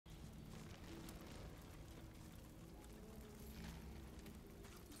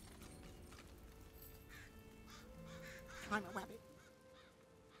I'm a rabbit.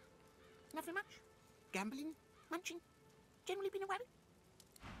 Nothing much. Gambling, munching. Generally been a rabbit.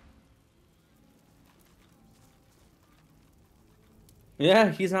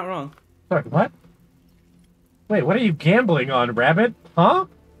 Yeah, he's not wrong. Sorry, what? Wait, what are you gambling on, rabbit? Huh?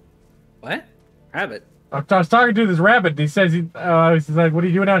 What? Rabbit? I was talking to this rabbit, and he says, he's like, what are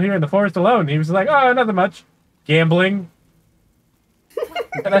you doing out here in the forest alone? And he was like, oh, nothing much. Gambling.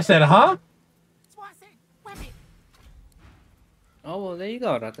 And I said, huh? That's what I said. Rabbit. Oh, well, there you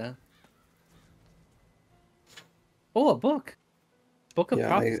go, Rata. Oh, a book. Book of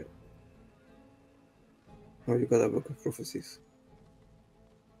prophecies. Oh, you got a book of prophecies.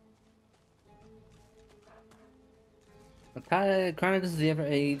 Chronicles of the Ever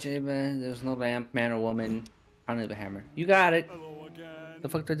Age. There's no lamp, man or woman. I don't have a hammer. You got it. The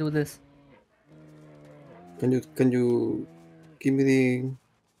fuck do I do with this? Can you give me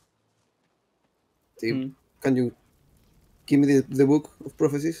can you give me the book of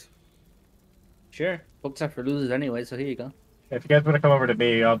prophecies? Sure. Books are for losers anyway, so here you go. If you guys want to come over to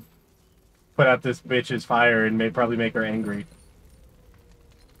me, I'll put out this bitch's fire and probably make her angry.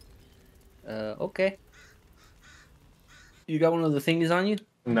 Okay. You got one of the thingies on you?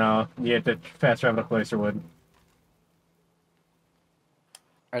 No, you have to fast travel to Cloisterwood.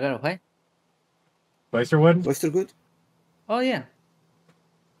 I got a what? Cloisterwood? Cloisterwood? Oh, yeah.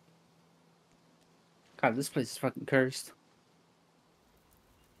 God, this place is fucking cursed.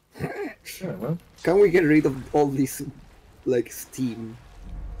 Sure, well. Can we get rid of all this, like, steam?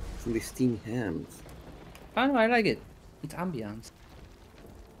 From these steam hams? Oh, no, I like it. It's ambiance.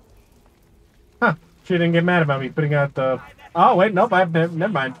 Huh. She didn't get mad about me putting out the... Oh, wait, nope, never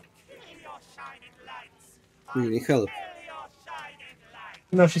mind. You need help.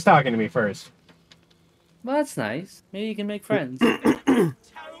 No, she's talking to me first. Well, that's nice. Maybe you can make friends. You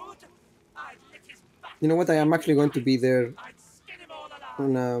know what? I am actually going to be there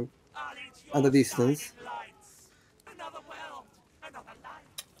on at a distance.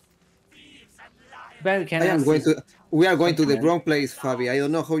 We are going to the wrong place, Favy. I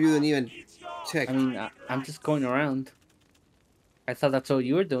don't know how you didn't even check. I mean, I'm just going around. I thought that's what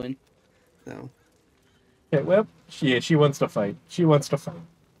you were doing. No. Yeah, well, she wants to fight. She wants to fight.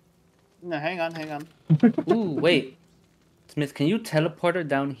 No, hang on. Ooh, wait. Smith, can you teleport her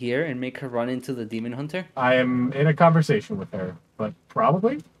down here and make her run into the demon hunter? I am in a conversation with her, but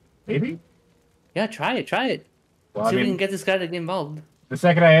probably? Maybe? Yeah, try it. Well, See if we can get this guy to get involved. The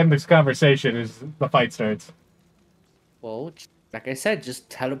second I end this conversation is the fight starts. Well, like I said, just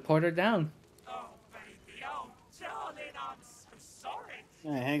teleport her down. Oh, baby. Oh, darling, I'm so sorry.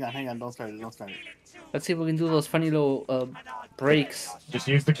 Hey, hang on. Don't start it. Let's see if we can do those funny little breaks. Just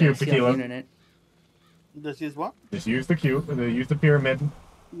use the cube, Tequila. Internet. Just use what? Just use the cube. Use the pyramid.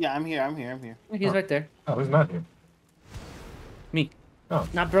 Yeah, I'm here. He's right there. Oh, who's not here? Me. Oh.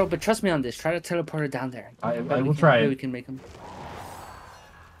 Not bro, but trust me on this. Try to teleport her down there. I will try it. We can make him.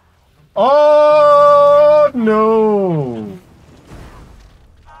 Oh, no.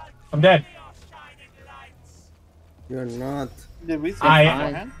 I'm dead. You're not. Did we say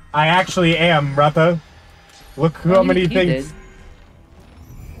I actually am, Rata. Look how many things.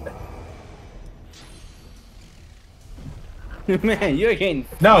 Man, you're getting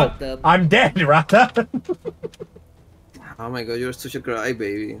No, fucked up. I'm dead, Rata. Oh my god, you're such a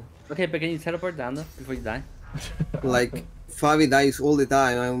crybaby. Okay, but can you teleport down though before you die? Like, Favy dies all the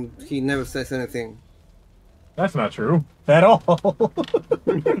time and he never says anything. That's not true at all.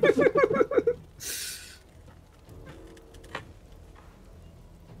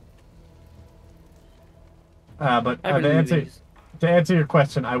 But to answer your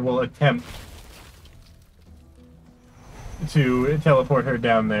question, I will attempt to teleport her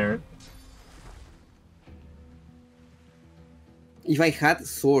down there. If I had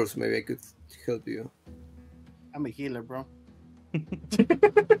swords, maybe I could help you. I'm a healer, bro.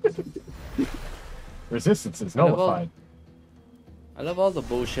 Resistance is nullified. I love all the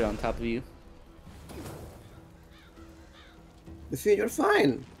bullshit on top of you. You see, you're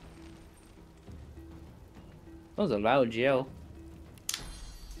fine. That was a loud yell.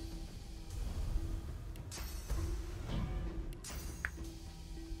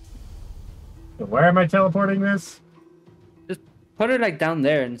 Where am I teleporting this? Just put her like down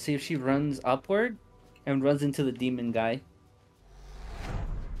there and see if she runs upward and runs into the demon guy.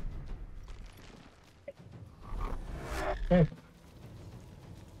 Okay.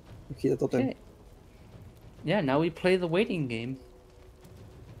 Okay. Yeah, now we play the waiting game.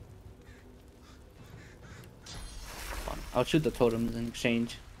 I'll shoot the totems in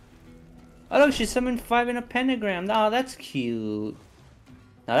exchange. Oh look, she summoned 5 in a pentagram. Oh, that's cute.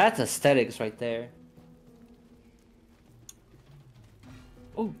 Now that's aesthetics right there.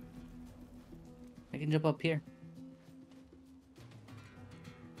 Oh. I can jump up here.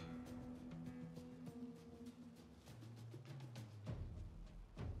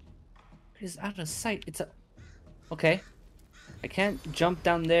 It's out of sight. It's a... Okay. I can't jump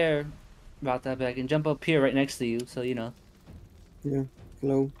down there about that, but I can jump up here right next to you, so you know. Yeah.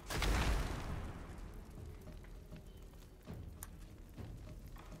 Hello.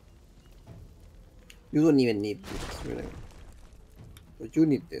 You don't even need this, really. But you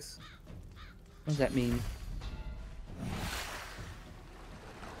need this. What does that mean?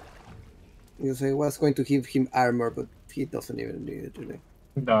 You say, well, it's going to give him armor, but he doesn't even need it, really.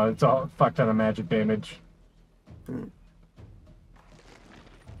 No, it's all fuck ton of magic damage.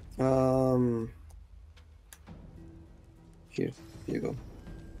 Here you go.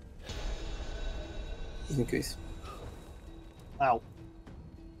 Just in case. Ow.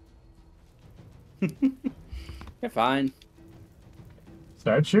 You're fine.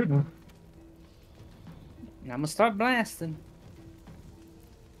 Start shooting. I'm gonna start blasting.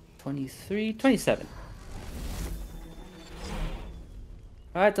 23, 27.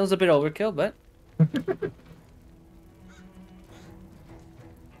 Alright, that was a bit overkill, but...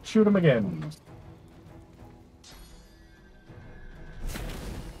 Shoot him again.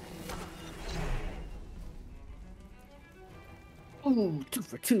 Ooh, 2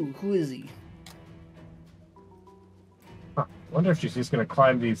 for 2. Who is he? Huh. Wonder if she's just gonna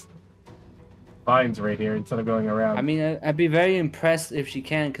climb these vines right here instead of going around. I mean, I'd be very impressed if she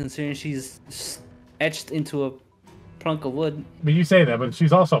can, considering she's etched into a plunk of wood. But you say that, but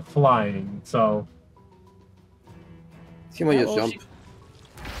she's also flying, so... She might just Oh, jump.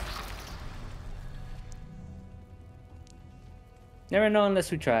 Never know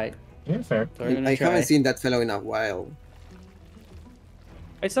unless we try. Yeah, fair. So we're gonna I try. haven't seen that fellow in a while.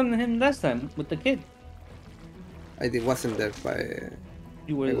 I summoned him last time with the kid. Wasn't there by...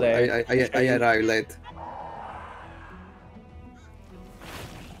 You were there. I arrived late.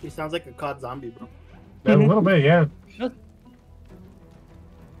 He sounds like a caught zombie, bro. Yeah, a little bit, yeah. A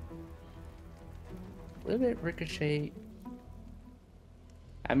little bit ricochet.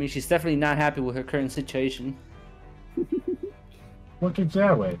 I mean, she's definitely not happy with her current situation. What keeps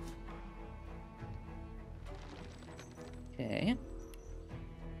that way? Okay.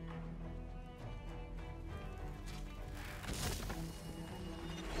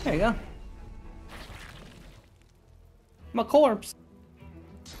 There you go. My corpse.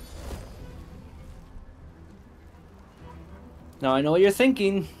 Now I know what you're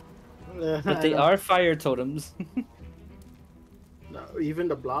thinking, but they are fire totems. No, even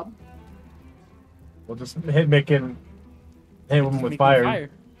the blob. We'll just hit him with Make fire. them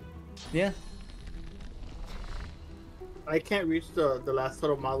Yeah. I can't reach the last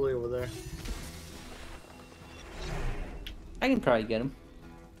little model over there. I can probably get him.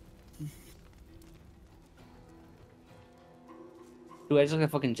 Dude, I just got a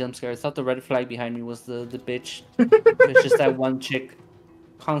fucking jump scare. I thought the red flag behind me was the bitch. It's just that one chick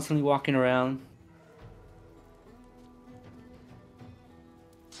constantly walking around.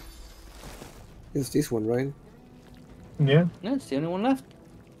 It's this one, right? Yeah. Yeah, it's the only one left.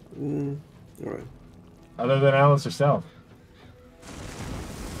 Alright. Other than Alice herself.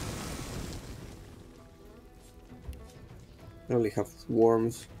 I only have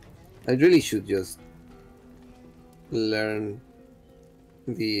worms. I really should just learn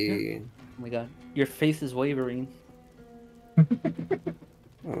the... Oh my god. Your face is wavering.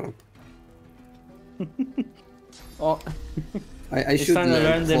 Oh. I It's should time to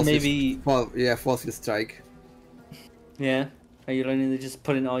learn that fossil, maybe... fossil strike. Yeah. Are you learning to just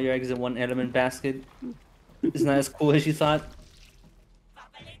put in all your eggs in one element basket? Isn't that as cool as you thought?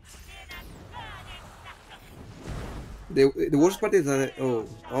 The worst part is that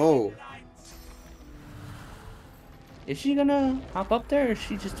oh Is she gonna hop up there, or is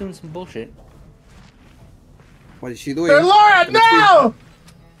she just doing some bullshit? what is she doing? Hey, Laura, no!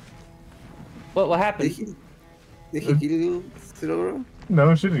 What Did happened? he kill Silora?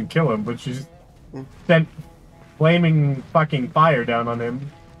 No, she didn't kill him, but she's sent flaming fucking fire down on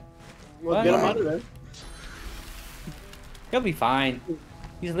him. Well, get him out of there. He'll be fine.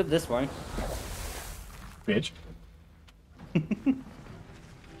 He's lived this way. Bitch.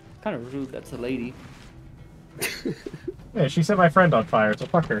 Kind of rude, that's a lady. Yeah, she set my friend on fire, so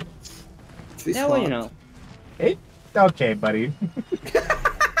fuck her. She's Yeah, well, you hot. know. Hey, okay, buddy.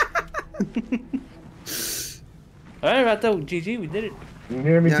 Alright, Rata, GG, we did it. You know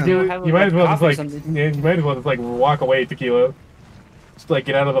what I mean? Yeah. Tequila, you might as well just Coffee or like, something. yeah, you might as well just like walk away, Tequila. Just like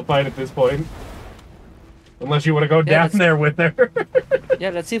get out of the fight at this point. Unless you want to go down that's- there with her. Yeah,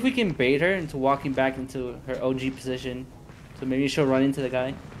 let's see if we can bait her into walking back into her OG position. So maybe she'll run into the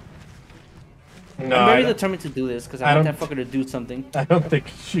guy. No, I'm very I determined to do this because I I want that don't- fucker to do something. don't think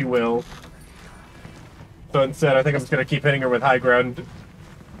she will. So instead, I think I'm just gonna keep hitting her with high ground.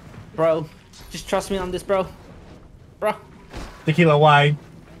 Bro, just trust me on this, bro. Bro. Tequila, why?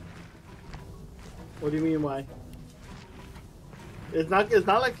 What do you mean why? It's not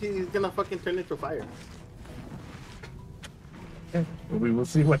like he's gonna fucking turn into fire. We will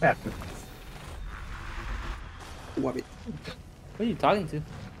see what happens. Rabbit. Who are you talking to?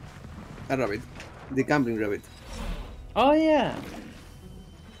 A rabbit. The gambling rabbit. Oh, yeah.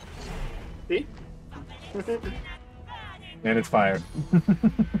 See? And it's fire.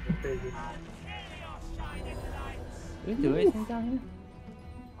 Crazy. Do we do anything down here?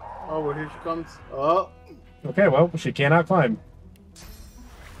 Oh, well, here she comes. Oh, Okay, well, she cannot climb.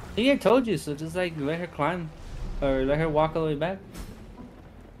 I told you, so just like let her climb. Or let her walk all the way back.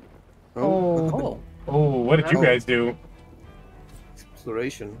 Oh. Oh. Oh, what did you Oh. guys do?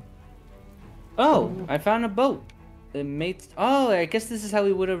 Exploration. Oh, I found a boat. It made. Oh, I guess this is how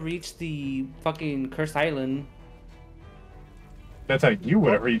we would have reached the fucking cursed island. That's how you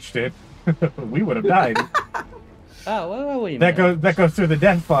would have reached it. We would have died. Oh, wait a That minute. goes through the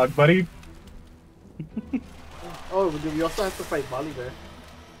death fog, buddy. oh, we also have to fight Bali Bear.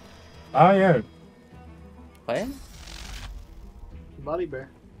 Oh yeah. What? Bali Bear.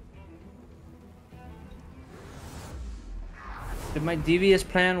 Did my devious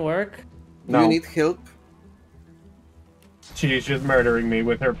plan work? Do No, you need help? she's just murdering me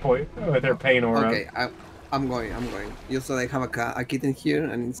with her pain aura. Okay, I'm going. Just so I have a kitten here,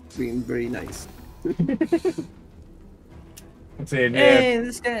 and it's been very nice. That's it. Yeah. Hey,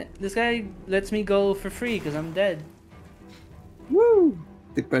 this guy lets me go for free because I'm dead. Woo!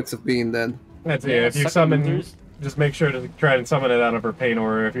 The perks of being dead. That's Yeah, it. If you suck summon, losers. just make sure to try and summon it out of her pain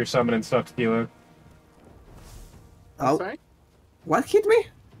aura. If you're summoning stuff, Tequila. I'm Oh, sorry? what hit me?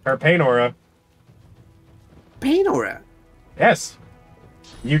 Her pain aura. Pain aura. Yes.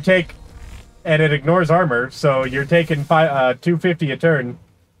 You take, and it ignores armor, so you're taking 250 a turn.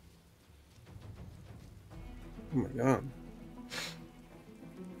 Oh my god.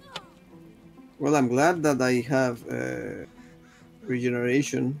 Well, I'm glad that I have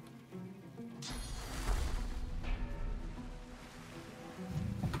regeneration.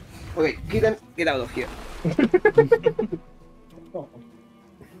 Okay, kitten, get out of here.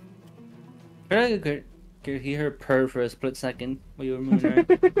 I could hear her purr for a split second while you were moving her.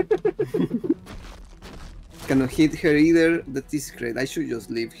 Cannot hit her either. That is great. I should just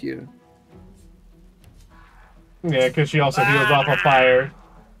leave here. Yeah, because she also heals off of fire.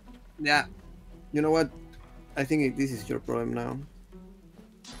 Yeah. You know what? I think this is your problem now.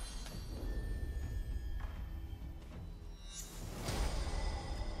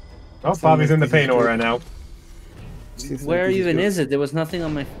 Oh, Favy's in the pain aura now. Since Where this even your- is it? There was nothing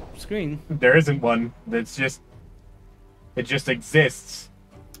on my screen. There isn't one. It just exists.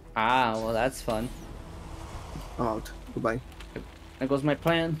 Ah, well, that's fun. I'm out. Goodbye. There goes my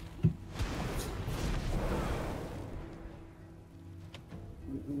plan.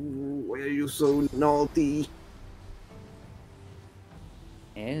 Why are you so naughty?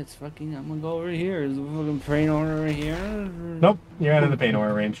 Yeah, it's fucking. I'm gonna go over here. Is the fucking train over here? Nope, you're out of the pain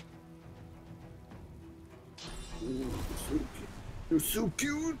aura range. You're so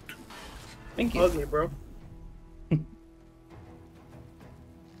cute. Thank you. Ugly, bro.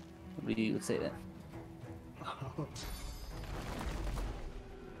 What do you say that?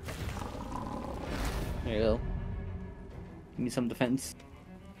 There you go. Give me some defense.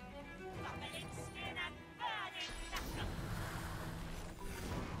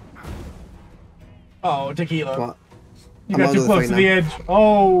 Oh, Tequila. What? You I'm got out too of the close fight to the now. edge.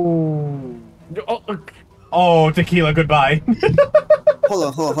 Oh. Oh, Oh, Tequila, goodbye.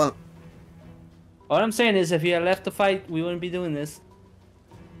 Hold on. all I'm saying is, if you had left the fight, we wouldn't be doing this.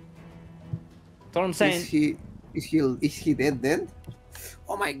 That's all I'm saying. Is he dead?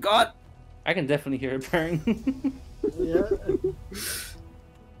 Oh my god! I can definitely hear it purring. Yeah.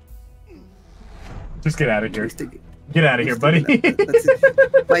 Just get out of here. Please take it. Get out of here, buddy. That's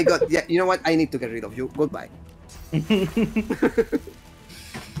it. My god, yeah, you know what? I need to get rid of you. Goodbye. I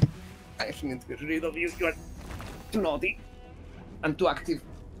actually need to get rid of you. You are too naughty and too active.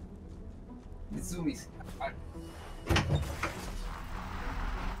 The zoomies are...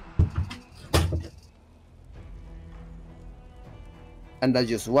 And that's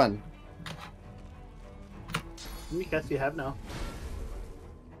just one. How many cats do you have now?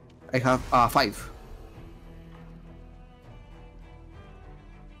 I have 5.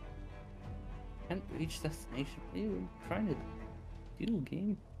 Can't reach destination. What are you trying to do,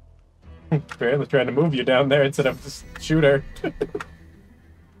 game? Apparently trying to move you down there instead of just shoot her.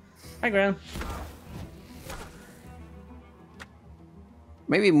 High ground.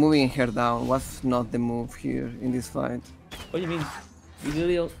 Maybe moving her down was not the move here in this fight. What do you mean? You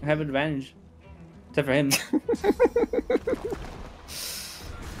literally have advantage. Except for him.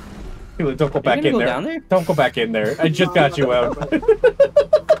 Don't go back in go there. Down there. Don't go back in there. I just got you out. I'm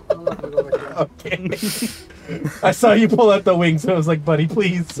not gonna go back there. Okay. I saw you pull out the wings, so I was like, buddy,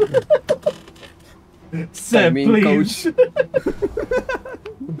 please. Seb, please. Coach.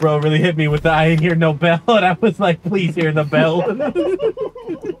 Bro really hit me with the I ain't hear no bell, and I was like, please hear the bell.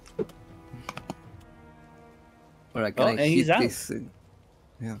 Alright, can I and hit he's out. this?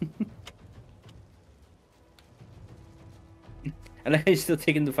 Yeah. And he's still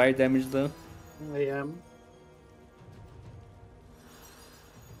taking the fire damage though. I am.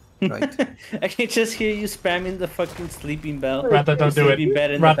 Right. I can just hear you spamming the fucking sleeping bell. Rata, don't do Sleeping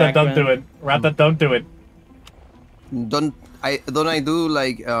bed it. in the Rata, don't do background. it. Rata, don't do it. Don't I do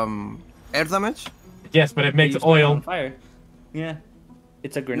like air damage? Yes, but it makes You spam it on oil. fire. Yeah.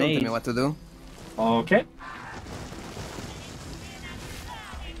 It's a You don't grenade. tell me what to do. Okay.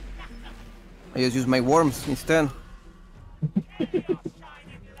 I just use my worms instead.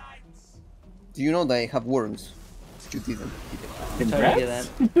 Do you know that I have worms? You didn't. Sorry to hear that.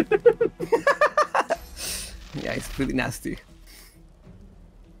 Yeah, it's pretty nasty.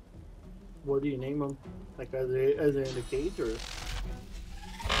 What do you name them? Like as they're in the cage or?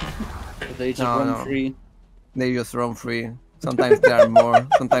 They just No, run no. free. They just run free. Sometimes there are more,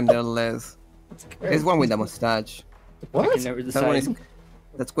 sometimes there are less. There's one with a mustache. I can What? never That one decide.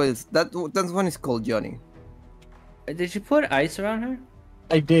 is that one is called Johnny. Did you put ice around her?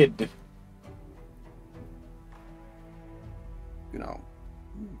 I did. You know,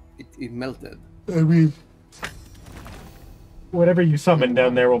 it melted. I mean, whatever you summon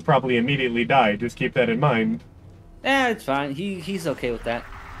down there will probably immediately die. Just keep that in mind. Yeah, it's fine. He's okay with that.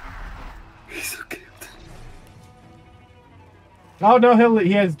 He's okay. Oh no,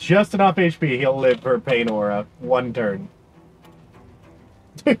 he has just enough HP. He'll live for Pain Aura 1 turn.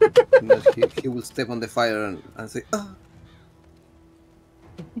 He will step on the fire and say, "Ah."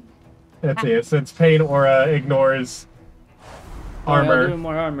 That's it. Since Pain Aura ignores Oh, yeah, give armor, him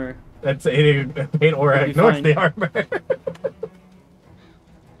more armor. that's it. Pain Aura He'll be ignores fine. the armor.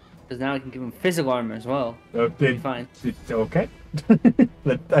 Because now I can give him physical armor as well. Oh, He'll be fine. Okay.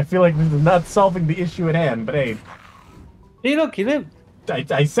 I feel like this is not solving the issue at hand, but hey, Hey, look, he lived.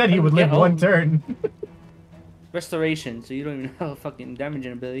 I said he would live Yeah, 1 turn. Restoration, so you don't even have a fucking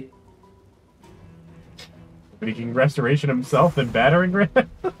damaging ability. Making restoration himself and battering ram.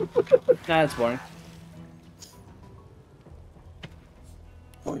 Nah, that's boring.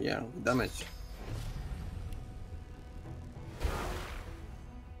 Oh yeah, damage.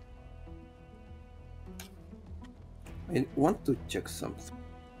 I want to check something.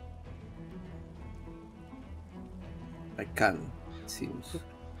 I can, it seems.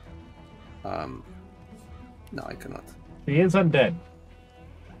 No, I cannot. He is undead.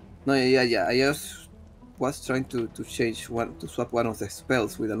 No, yeah. I just was trying to change one, to swap one of the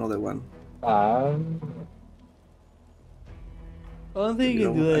spells with another one. I don't think you You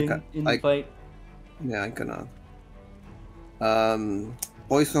can know, do I that can- in the fight. Yeah, I cannot.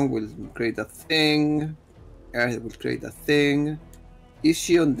 Poison will create a thing. Earth will create a thing. Is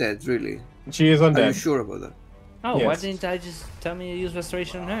she undead, really? She is Are you undead. sure about that? Oh, why Yes. didn't I just tell me to use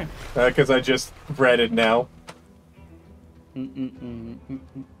restoration on her? Because I just read it now. Yeah,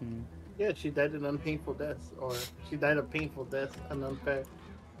 she died an unpainful death, or she died a painful death, an unfair.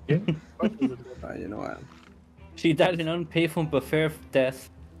 Yeah. You know what? She died an unpainful but fair death.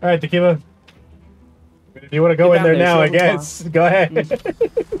 Alright, Tequila. If you want to go Get in down there there, now, show I him guess. Go ahead.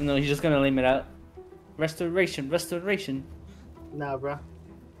 No, he's just gonna lame it out. Restoration, restoration. Nah, bruh.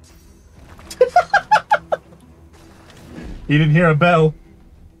 You didn't hear a bell.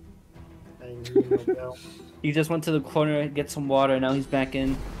 I ain't hearing no bell. He just went to the corner, get some water, and now he's back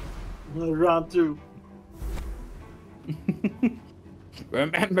in. Round 2.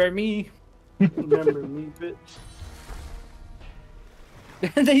 Remember me? Remember me, bitch.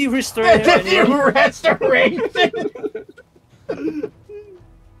 And then you restore it. Anyway. Restoration!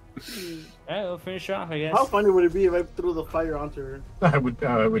 Alright, we'll finish her off, I guess. How funny would it be if I threw the fire onto her? I would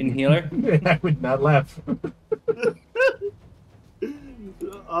Inhaler? I would not laugh.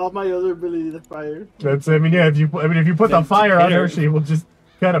 All my other abilities to fire. That's if you put the Then fire on hit her. her, she will just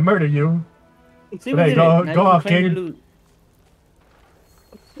kind of murder you. See, Hey, we did go- it. Now go you can off, claim your King. loot.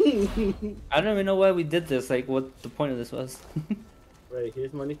 I don't even know why we did this, like what the point of this was. Right,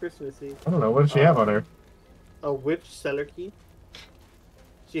 here's money for Swissy. I don't know, what does she have on her? A witch seller key.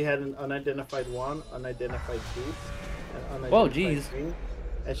 She had an unidentified 1, unidentified 2, and unidentified Whoa, jeez. 3.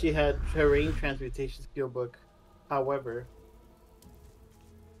 And she had terrain transmutation skill book. However,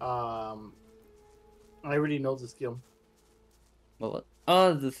 I already know the skill. Well,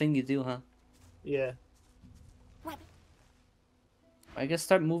 oh, the thing you do, huh? Yeah. I guess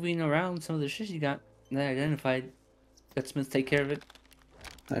start moving around some of the shit you got that identified. Let Smith take care of it.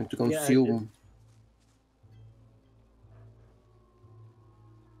 Time to Yeah, I consume.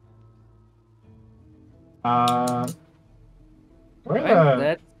 Where Alright, the...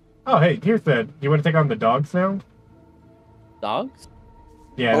 that Oh, hey, here's the... You want to take on the dogs now? dogs?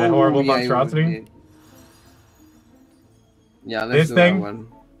 Yeah, that horrible yeah, monstrosity. Yeah, let's This do thing? that one.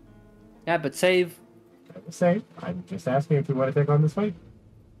 Yeah, but save. Say, I'm just asking if you want to take on this fight.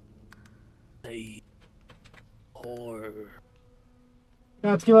 Save. Or...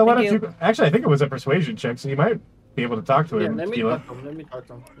 No, Tequila, why don't Thank you... Actually, I think it was a persuasion check, so you might be able to talk to Yeah, him, let me Tequila. talk to him. Let me talk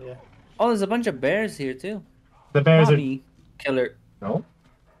to him. Yeah. Oh, there's a bunch of bears here, too. The bears Mommy killer. are... No?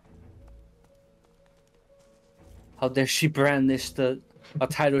 How dare she brandish a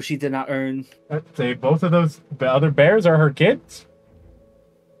title she did not earn. I'd say both of those the other bears are her kids?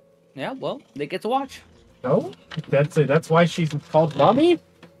 Yeah, well, they get to watch. No? That's why she's called Mommy?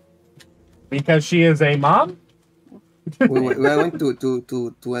 Because she is a mom? we went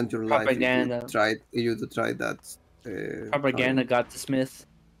to end your life. Propaganda. If you to try that. Propaganda got to Smith.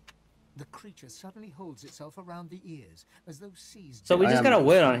 The creature suddenly holds itself around the ears, as though seized. So we I just am- gotta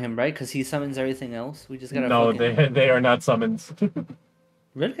wait on him, right? Because he summons everything else. We just gotta. No, fucking... they are not summons.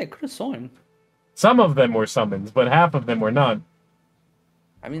 Really, I could have sworn. Some of them were summons, but half of them were not.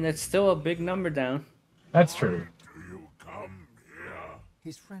 I mean, that's still a big number down. That's true. You come here.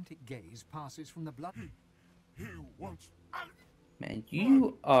 His frantic gaze passes from the blood. He wants. Man,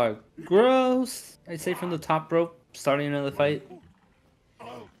 you are gross. I say from the top rope, starting another fight.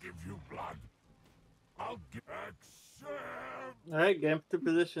 I'll give you blood. I'll give. Accept. All right, get into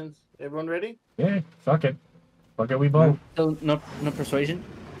positions. Everyone ready? Yeah, fuck it. Fuck it, we both. So no persuasion.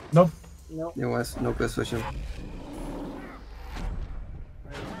 Nope. No. There was no persuasion.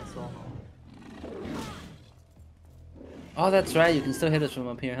 So, Oh, that's right. You can still hit us from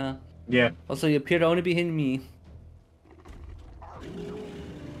up here, huh? Yeah. Also, you appear to only be hitting me.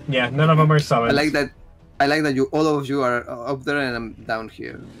 Yeah, none of them are summons. I like that you all of you are up there and I'm down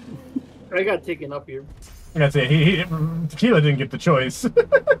here. I got taken up here. That's it. Tequila didn't get the choice.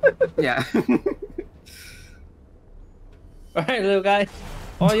 Yeah. All right, little guy,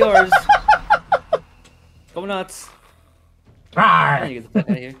 all yours. Go nuts. I Rawr! need to get the fuck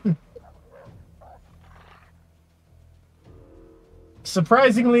out of here.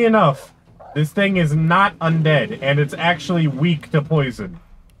 Surprisingly enough, this thing is not undead, and it's actually weak to poison.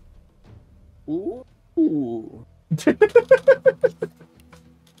 Ooh.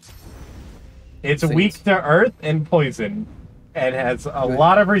 It's Thanks. weak to earth and poison, and has a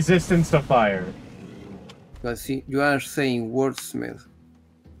lot of resistance to fire. See, you are saying wordsmith.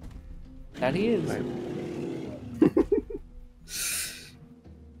 That he is. Right.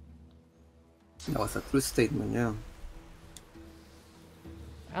 That was a true statement, yeah.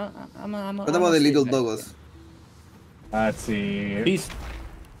 What What about the little doggos? Let's see. Peace.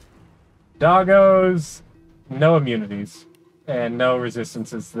 Doggos, no immunities, and no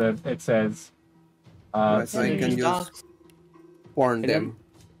resistances that it says. Right, so I they're can just just dogs. warn They them.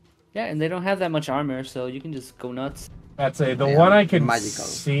 Yeah, and they don't have that much armor, so you can just go nuts. That's the They one are I can magical.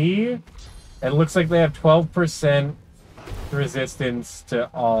 see. It looks like they have 12% resistance to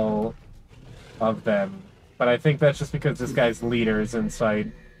all of them. But I think that's just because this guy's leader is in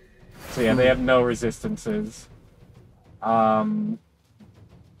sight. So yeah, they have no resistances. Yeah,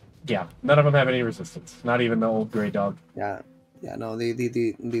 none of them have any resistance. Not even the old gray dog. Yeah. Yeah, no,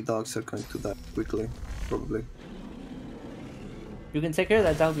 the dogs are going to die quickly, probably. You can take care of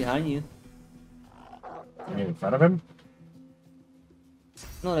that dog behind you. I mean, in front of him?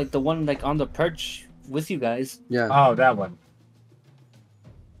 No, like the one like on the perch with you guys. Yeah, Oh, that one.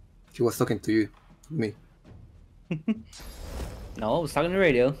 he was talking to you, me. No, I was talking to the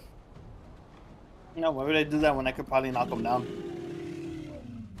radio. No, why would I do that when I could probably knock him down?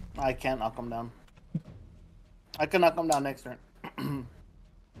 I can't knock him down. I can knock him down next turn.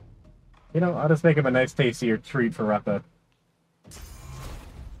 You know, I'll just make him a nice tastier treat for Rata.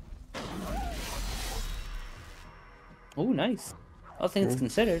 Oh, nice. All things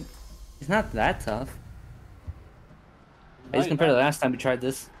considered, he's not that tough. At least compared to the last time we tried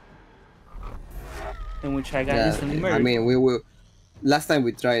this, in which I got instantly murdered. I mean, we were last time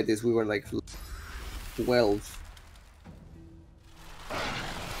we tried this, we were like 12.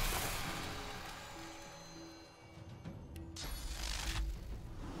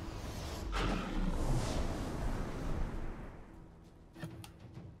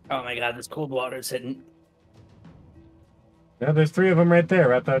 Oh my god, this cold water's hitting. Yeah, there's 3 of them right there,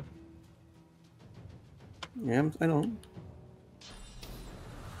 Rata. Yeah, I know.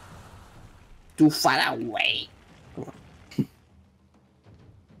 Too far away. Come on.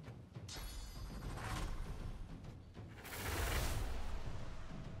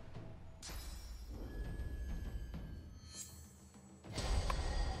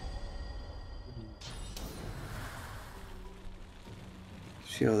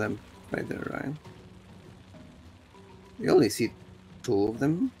 Show them right there, right? You only see 2 of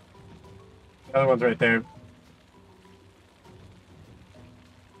them. The other one's right there.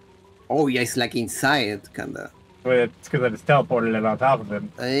 Oh, yeah, it's like inside, kinda. Well, it's because I just teleported it on top of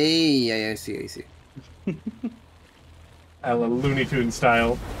him. Hey, yeah, I see. A Looney Tunes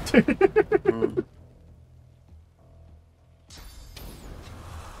style. Mm.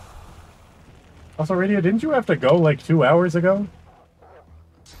 Also, Radio, didn't you have to go like 2 hours ago?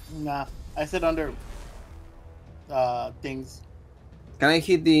 Nah, I sit under things. Can I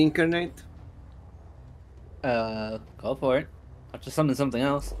hit the incarnate? Go for it. I'll just summon something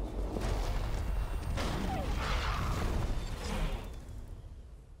else.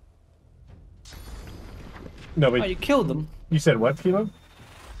 No, but Oh, you killed them. you said what, Kilo?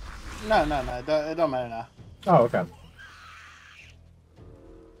 No, it don't matter now. Oh, okay.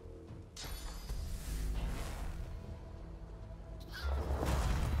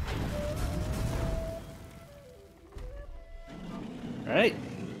 Alright.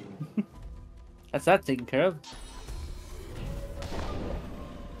 That's that taken care of.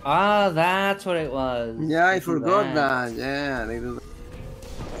 Ah, that's what it was. Yeah, I They do forgot that. Yeah, they do that.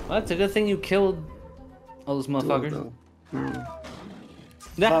 Well, it's a good thing you killed all those motherfuckers. Though. Hmm.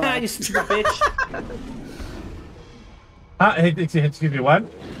 Nah, you stupid bitch. Excuse me, what?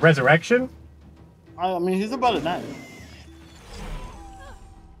 Resurrection? I mean, he's about to die.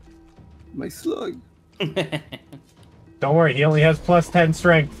 My slug. Don't worry, he only has plus 10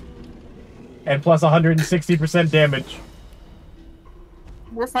 strength. And plus 160% damage.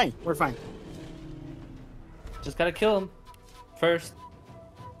 We're fine. We're fine. Just gotta kill him first.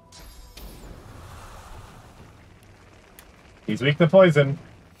 He's weak to poison.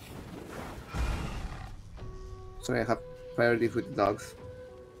 Sorry, I have priority with the dogs.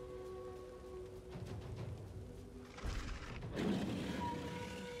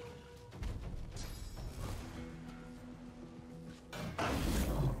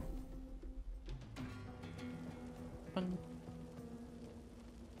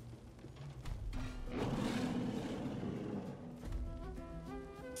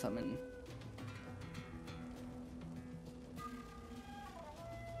 Summon.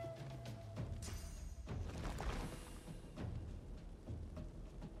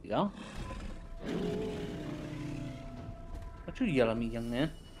 You go. Don't you yell at me, young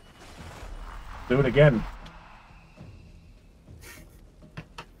man. Do it again.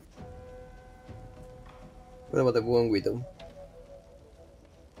 What about the one widow?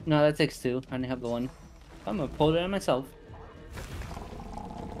 No, that takes 2. I only have the 1. I'm gonna pull it on myself.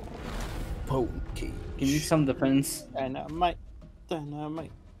 Okay. Give me some defense. Dynamite.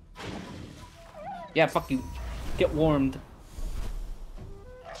 Yeah, fuck you. Get warmed.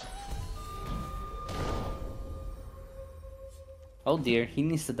 Oh dear, he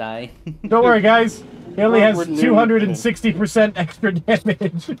needs to die. Don't worry, guys. He only has We're literally 260% extra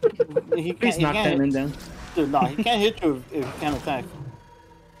damage. He Please knock that man down. Dude, no, he can't hit you if he can't attack.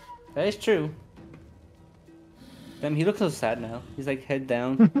 That is true. Damn, he looks so sad now. He's like head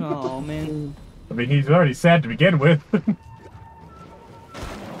down. Oh man. I mean, he's already sad to begin with.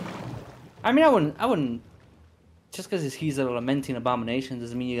 I mean, I wouldn't. Just because he's a lamenting abomination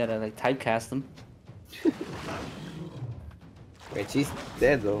doesn't mean you gotta like typecast him. Wait, she's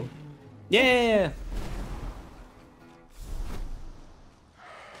dead though. Yeah.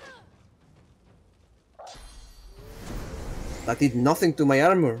 That did nothing to my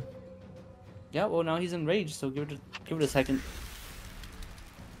armor. Yeah. Well, now he's enraged, so give it a second.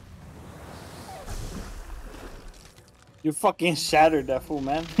 You fucking shattered that fool,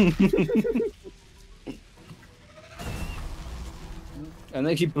 man. And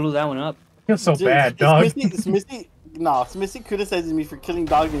then he blew that one up. Feels so Dude, bad, dog. Smithy criticizes me for killing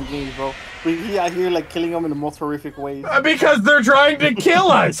dogs in games, bro. But he out here like killing them in the most horrific ways. Because they're trying to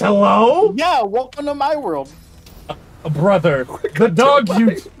kill us. Hello, Yeah, welcome to my world. brother. The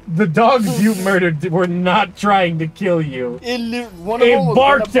dogs you murdered were not trying to kill you. One of them It was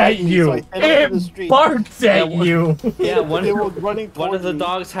barked gonna at bite me, you. so I headed to the It street. barked at you. Yeah, one It was running of towards the me.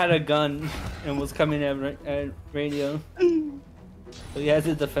 dogs had a gun and was coming at radio. So he had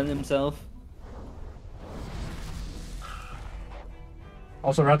to defend himself.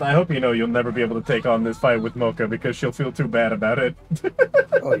 Also, Rata, I hope you know you'll never be able to take on this fight with Mocha because she'll feel too bad about it.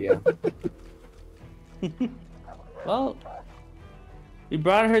 Oh yeah. Well, we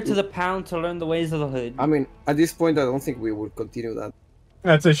brought her to the pound to learn the ways of the hood. I mean, at this point, I don't think we would continue that.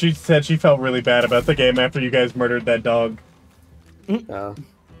 That's it. She said she felt really bad about the game after you guys murdered that dog. The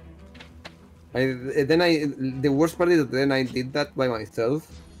worst part is that then I did that by myself,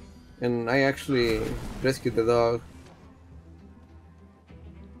 and I actually rescued the dog.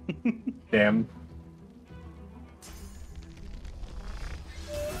 Damn.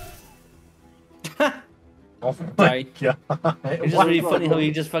 Oh my Sorry. god. It's just really funny how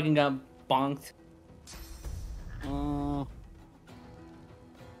he just fucking got bonked.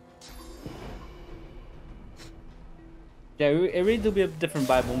 Yeah, it really do be a different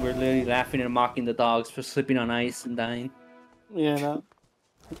vibe when we're literally laughing and mocking the dogs for slipping on ice and dying. Yeah, no.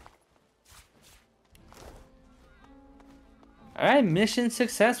 Alright, mission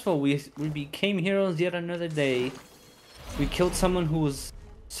successful. We became heroes yet another day. We killed someone who was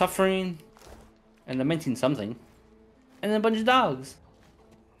suffering and lamenting something. And then a bunch of dogs.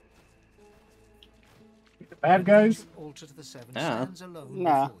 Bad guys? Altar to the seven Yeah. stands alone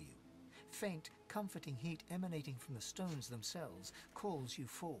Nah. before you. Faint, comforting heat emanating from the stones themselves calls you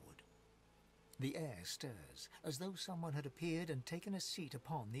forward. The air stirs, as though someone had appeared and taken a seat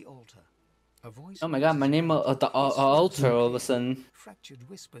upon the altar. A voice Oh my god, my name of the altar all of a sudden. Fractured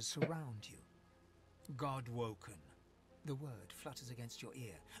whispers surround you. God woken. The word flutters against your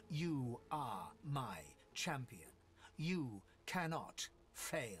ear. You are my champion. You cannot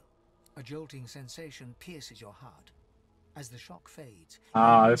fail. A jolting sensation pierces your heart. As the shock fades,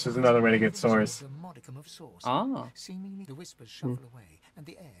 Ah, this is another way to get source. a modicum of source. Ah. Seemingly, the whispers shuffle away, and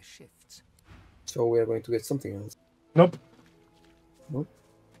the air shifts. So we are going to get something else. Nope.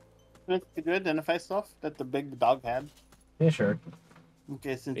 Did you identify stuff that the big dog had? Yeah, sure.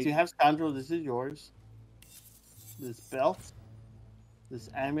 Okay, since you have Scoundrel, this is yours. This belt, this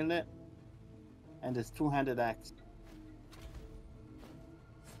amulet, and this two-handed axe.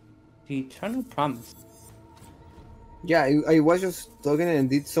 The eternal promise. Yeah, I was just talking and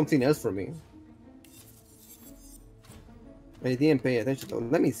did something else for me. I didn't pay attention to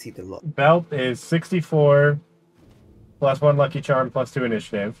it. Let me see the log. Belt is 64, plus 1 lucky charm, plus 2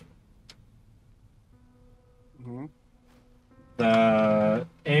 initiative. Mm-hmm. The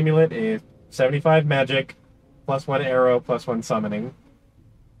amulet is 75 magic, plus 1 arrow, plus 1 summoning.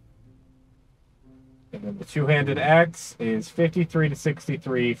 And then the two-handed axe is 53 to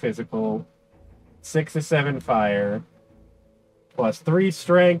 63 physical, 6 to 7 fire, plus 3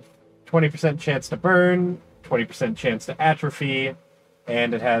 strength, 20% chance to burn, 20% chance to atrophy,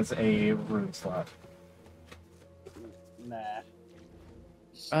 and it has a rune slot. Nah.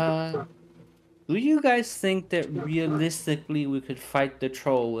 Do you guys think that realistically we could fight the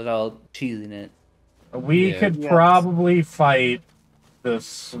troll without cheesing it? We could Yes. probably fight the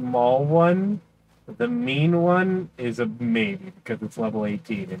small one. The mean one is a maybe because it's level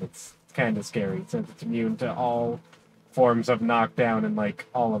 18 and it's kind of scary since it's immune to all forms of knockdown and like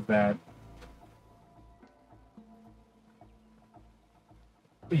all of that.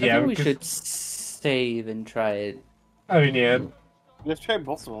 I Yeah, think we because- should save and try it. I mean, yeah, Let's try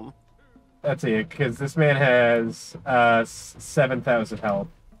both of them. that's it. Because this man has 7,000 health.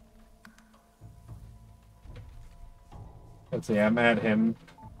 Let's see. I'm at him.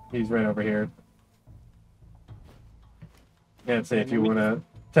 He's right over here. Let's see if you want to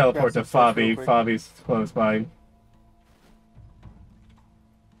teleport to grab some stuff real Favy. quick. Favy's close by.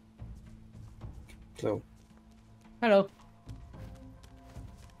 So, Hello.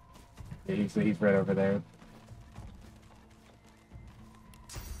 Yeah, he's right over there.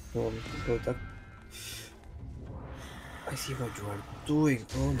 go that. I see what you are doing.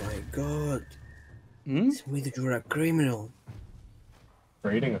 Oh my god. Hmm? It's me that you're a criminal.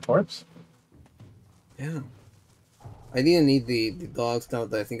 Raiding a corpse? Yeah. I didn't need the dogs now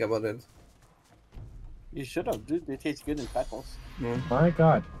that I think about it. You should have, dude. They taste good in tacos. No. My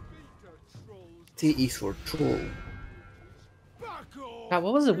god. T is for troll. God,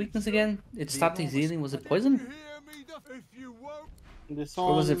 what was the weakness again? It stopped exhaling. Was it poison? This Or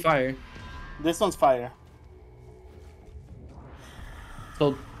one was it fire? This one's fire.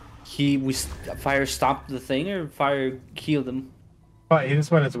 So fire stopped the thing or fire killed him? But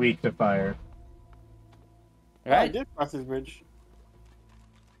this one is weak to fire. I Right? did cross this bridge.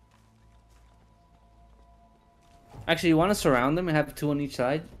 Actually, you want to surround them and have two on each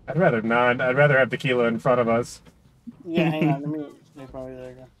side? I'd rather not. I'd rather have tequila in front of us. Yeah, hang on. Let me. There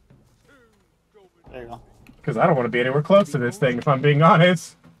you go. There you go. Because I don't want to be anywhere close to this thing, if I'm being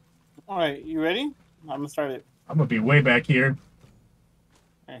honest. All right, you ready? I'm gonna start it. I'm going to be way back here.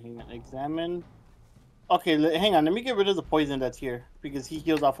 Hang on, examine. Okay, hang on. Let me get rid of the poison that's here because he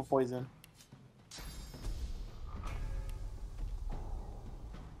heals off of poison.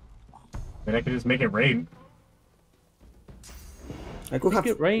 Then I could just make it rain. I could Make have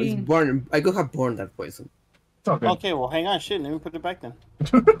it rain. born. I could have born that poison. It's all good. Okay, well, hang on. Shit, let me put it back then.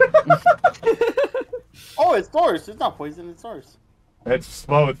 Oh, it's source. It's not poison. It's source. It's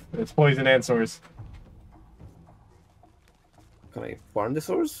both. It's poison and source. Can I farm the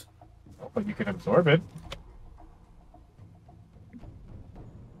source? But you can absorb it.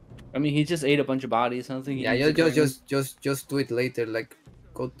 I mean, he just ate a bunch of bodies. I don't think. He Yeah, needs to just do it later. Like,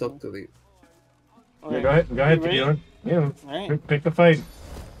 go talk to the. Yeah, go ahead. Go ahead, You ready? Gideon. Yeah. Alright. Pick the fight.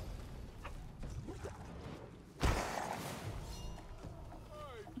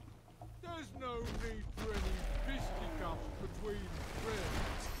 There's no need for any fisticuffs between friends.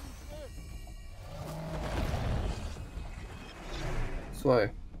 So I.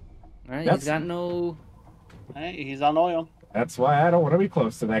 Alright, That's- he's got no. Alright, he's on oil. That's why I don't want to be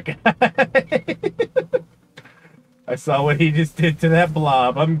close to that guy. I saw what he just did to that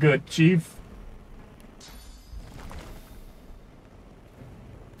blob. I'm good, Chief.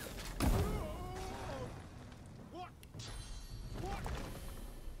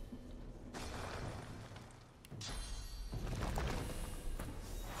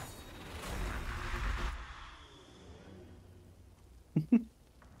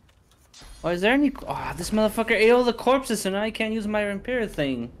 Oh, is there any? Oh, this motherfucker ate all the corpses, so now I can't use my repair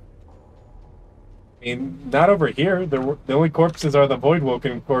thing. I mean, not over here. The only corpses are the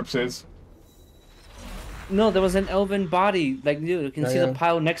Voidwoken corpses. No, there was an elven body. Like, dude, you can see the yeah.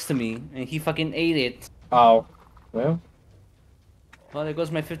 pile next to me, and he fucking ate it. Oh, well. Well, there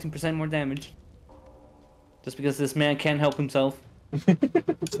goes my 15% more damage. Just because this man can't help himself.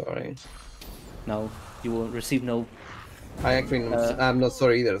 Sorry. No, you will receive no. I actually. I'm not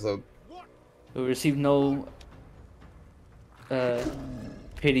sorry either. So. You will receive no.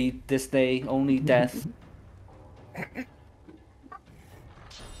 Pity this day, only death.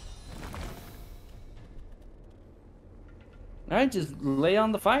 Alright, just lay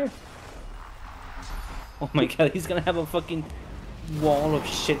on the fire. Oh my god, he's gonna have a fucking wall of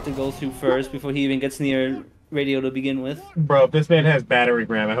shit to go through first before he even gets near radio to begin with. Bro, if this man has battery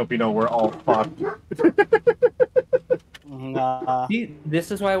gram, I hope you know we're all fucked. Nah. See,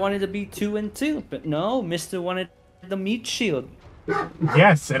 this is why I wanted to be 2 and 2, but no, Mr. wanted the meat shield.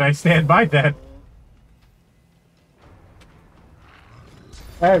 Yes, and I stand by that.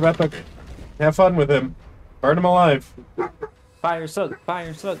 Hey, Rata, have fun with him. Burn him alive. Fire slug,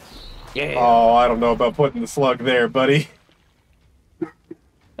 fire slug. Yeah, Oh, I don't know about putting the slug there, buddy.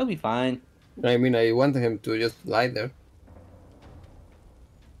 he'll be fine. I mean, I wanted him to just lie there.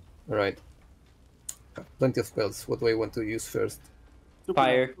 Alright. Plenty of spells. What do I want to use first?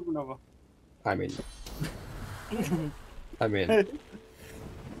 Fire. Supernova. I mean. I mean.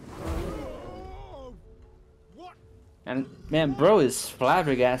 And man, bro is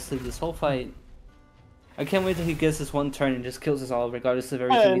flabbergasted this whole fight. I can't wait till he gets this one turn and just kills us all, regardless of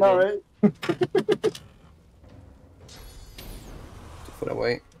everything I he know, did. right? Put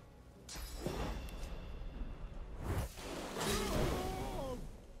away.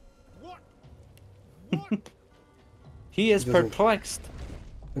 He is Doesn't- perplexed.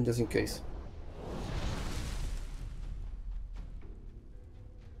 And just in case.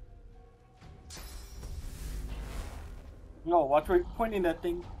 No, watch where you're pointing that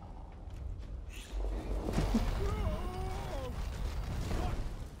thing.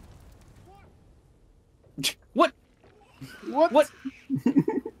 What? What? What?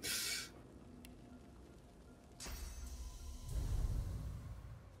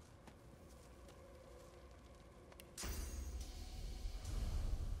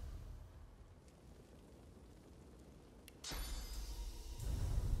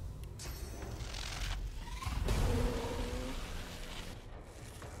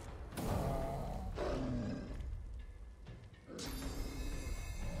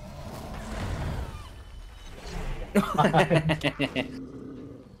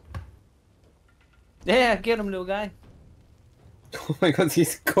 Yeah, get him, little guy. Oh my god,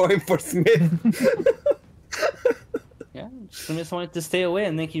 he's going for Smith. Yeah, Smith wanted to stay away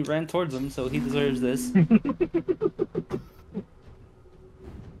and then he ran towards him, so he deserves this.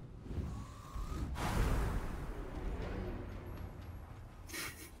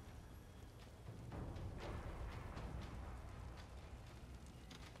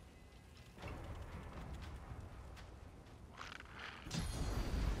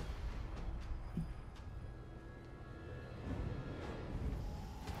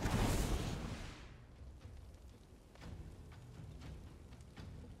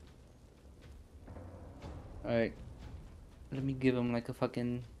 Alright. Let me give him like a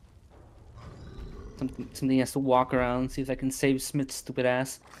fucking... Something he has to walk around, see if I can save Smith's stupid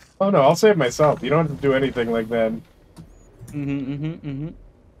ass. Oh no, I'll save myself. You don't have to do anything like that. Tell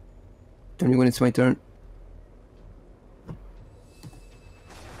me when it's my turn.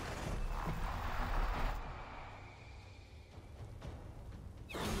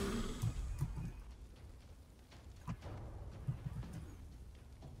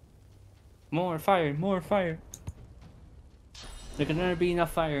 More fire, more fire. There can never be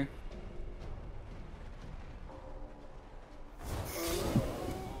enough fire.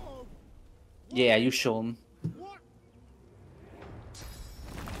 Yeah, you show him.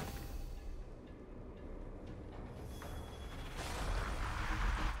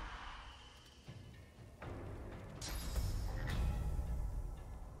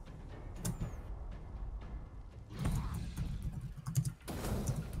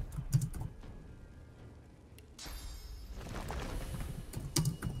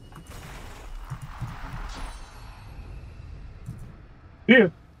 Yeah.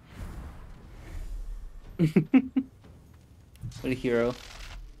 What a hero.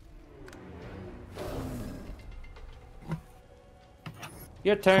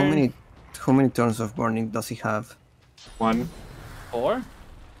 Your turn. How many turns of burning does he have? 1. 4?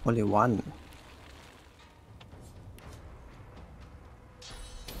 Only one.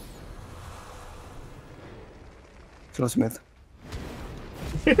 Kill Smith.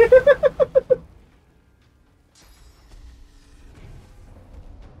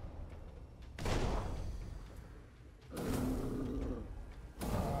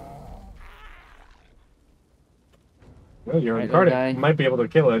 Well, you're Right, incarnate. guy. You might be able to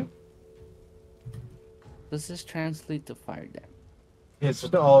kill it. Does this translate to fire damage? It's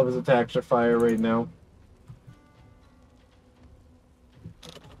just all of his attacks are fire right now.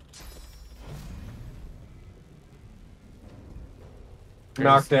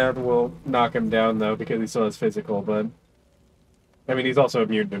 Knockdown will knock him down though because he still has physical, but I mean he's also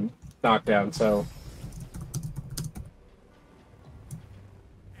immune to knockdown, so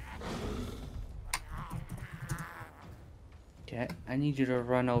Okay, I need you to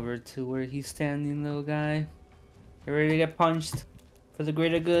run over to where he's standing, little guy. You're ready to get punched for the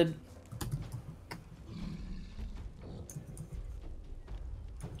greater good.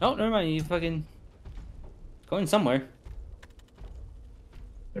 Oh, never mind. You fucking going somewhere.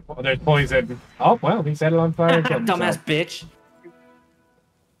 there's poison. Oh well, he set it on fire. Killed Dumbass himself. bitch.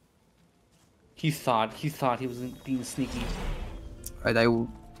 He thought he wasn't being sneaky. Right,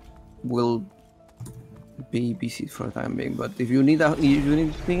 will be busy for the time being. But if you need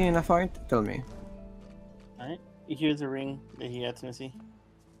being in a fight, tell me. Alright. Here's a ring that he had to see.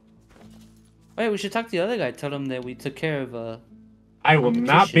 Wait, we should talk to the other guy. Tell him that we took care of I will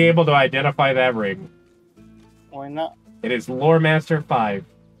not be able to identify that ring. Why not? It is Lore Master 5.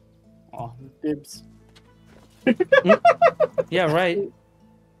 Oh, dibs. Yeah, right. If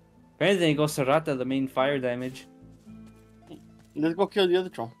anything, it goes to Rata, the main fire damage. Let's go kill the other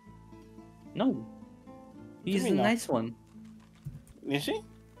troll. No. He's the mean no? nice one. Is she?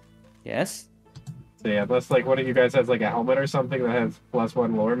 Yes. So yeah, unless like one of you guys has like a helmet or something that has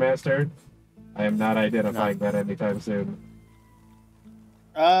 +1 Lore Master, I am not identifying that anytime soon.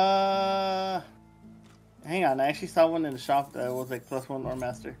 Hang on. I actually saw one in the shop that was like +1 or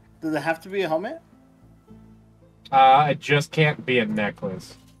master. Does it have to be a helmet? It just can't be a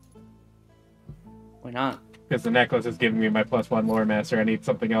necklace. Why not? Because the necklace is giving me my +1 Lore Master. I need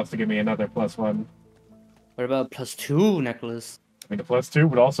something else to give me another +1. What about +2 necklace? I mean, the +2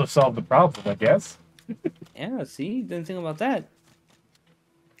 would also solve the problem, I guess. Yeah, see? Didn't think about that.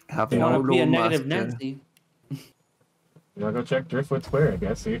 Have You no want to be a Lore negative Master. Nancy. You wanna go check Driftwood Square, I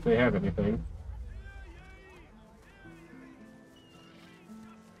guess, see if they have anything.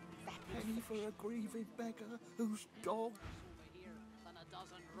 Penny for a grieving beggar whose dog.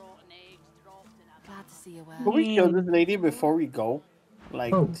 Glad to see you well. Can we kill this lady before we go?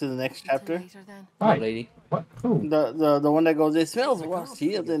 Like, Oh. to the next chapter? Later then. Hi. lady. What? Who? The one that goes, it smells worse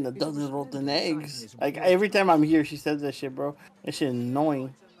here than a dozen rotten eggs. Like, every time I'm here, she says that shit, bro. That shit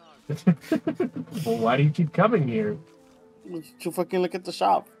annoying. Well, why do you keep coming here? To fucking look at the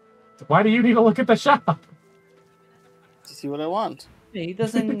shop. Why do you need to look at the shop? To see what I want. Hey, he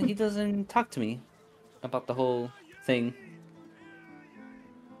doesn't talk to me about the whole thing.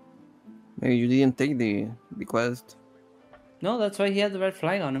 Maybe you didn't take the quest. No, that's why he had the red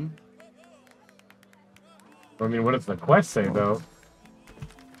flag on him. I mean, what does the quest say, though?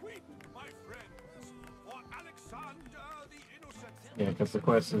 Yeah, because the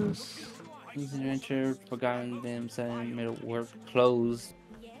quest is... He's an adventure, forgotten them, saying made it work closed.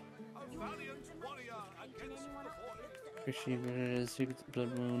 Appreciate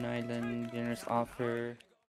Blood Moon Island, generous offer.